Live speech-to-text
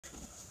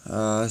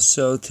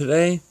So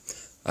today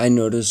I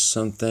noticed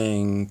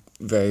something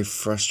very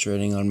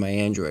frustrating on my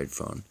Android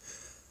phone.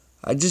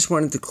 I just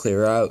wanted to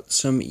clear out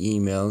some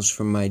emails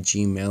from my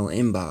Gmail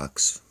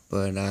inbox,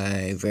 but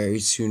I very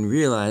soon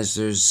realized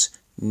there's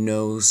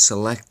no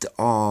select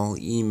all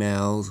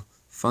email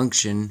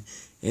function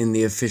in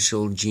the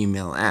official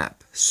Gmail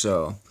app.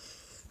 So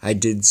I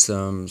did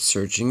some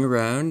searching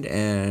around,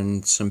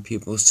 and some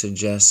people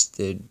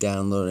suggested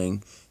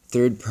downloading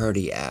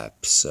third-party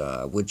apps,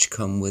 which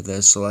come with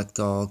a select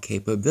all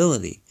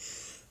capability.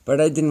 But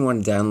I didn't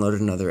want to download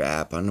another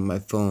app onto my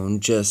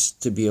phone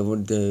just to be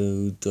able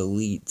to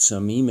delete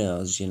some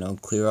emails,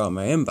 clear out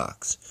my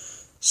inbox.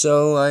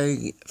 So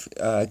I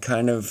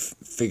kind of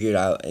figured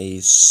out a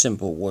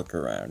simple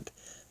workaround.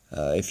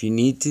 If you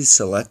need to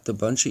select a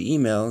bunch of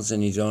emails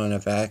and you don't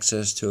have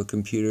access to a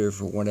computer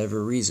for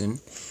whatever reason,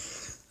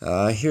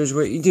 here's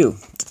what you do.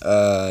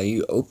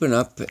 You open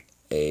up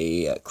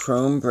a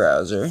Chrome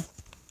browser,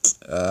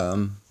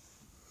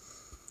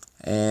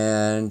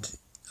 and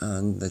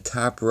on the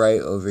top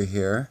right over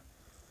here,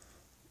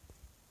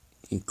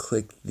 you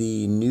click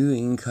the new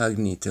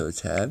Incognito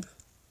tab,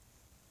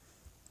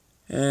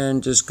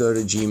 and just go to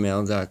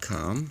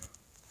gmail.com.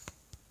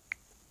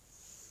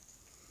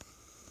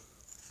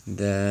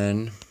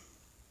 Then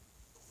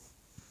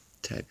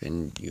type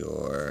in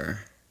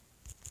your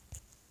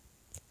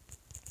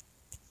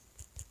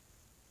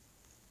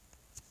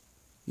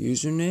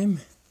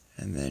username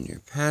and then your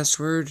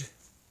password.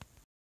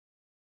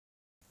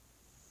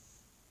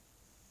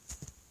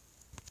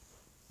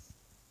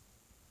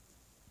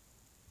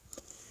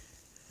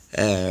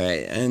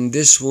 Alright, and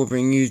this will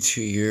bring you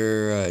to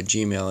your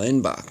Gmail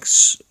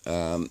inbox.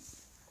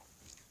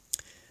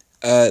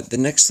 The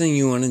next thing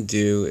you want to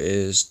do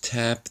is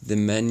tap the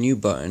menu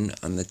button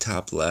on the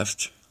top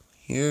left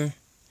here,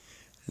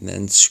 and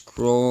then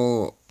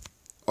scroll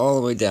all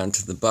the way down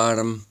to the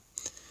bottom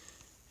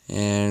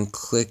and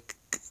click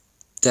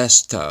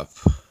desktop,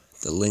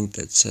 the link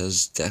that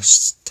says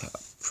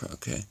desktop.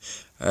 Okay.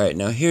 Alright,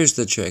 now here's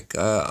the trick.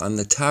 On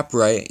the top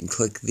right,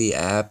 click the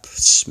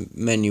app's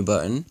menu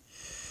button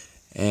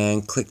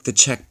and click the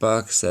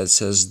checkbox that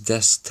says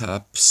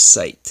desktop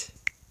site.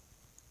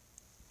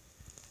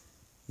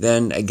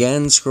 Then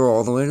again, scroll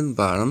all the way to the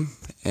bottom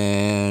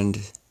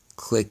and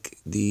click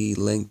the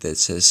link that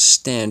says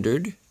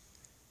standard.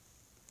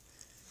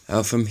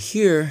 Now from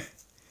here,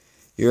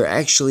 you're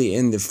actually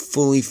in the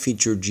fully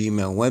featured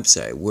Gmail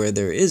website where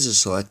there is a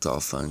select all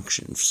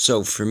function.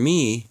 So for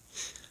me,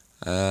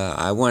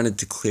 I wanted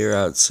to clear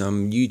out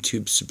some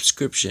YouTube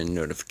subscription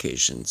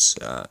notifications.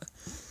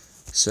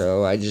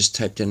 So I just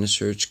typed in a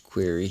search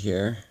query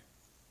here.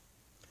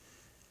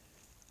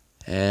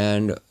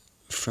 And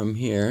from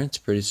here, it's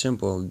pretty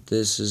simple.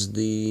 This is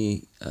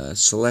the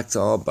select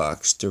all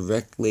box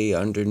directly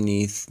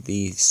underneath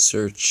the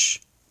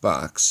search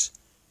box.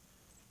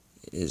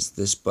 Is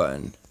this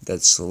button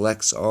that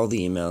selects all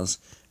the emails,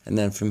 and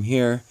then from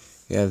here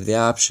you have the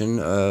option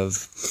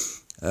of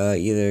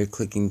either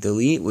clicking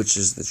delete, which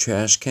is the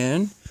trash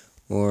can,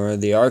 or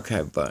the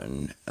archive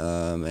button,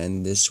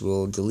 and this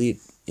will delete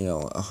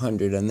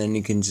 100, and then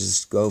you can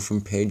just go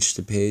from page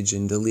to page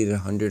and delete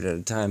 100 at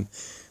a time,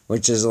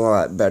 which is a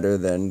lot better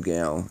than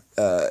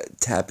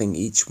tapping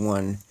each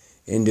one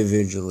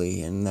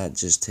individually, and that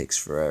just takes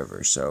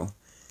forever. So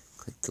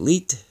click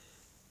delete.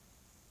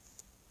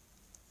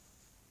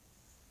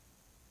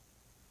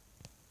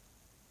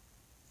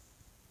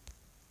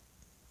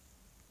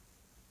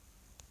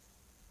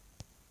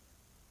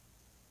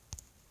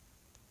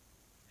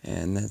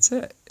 And that's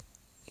it.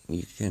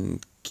 You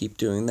can keep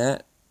doing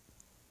that.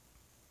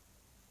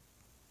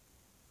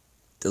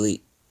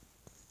 Delete.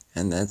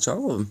 And that's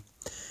all of them.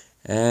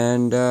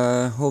 And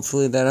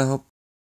hopefully that'll help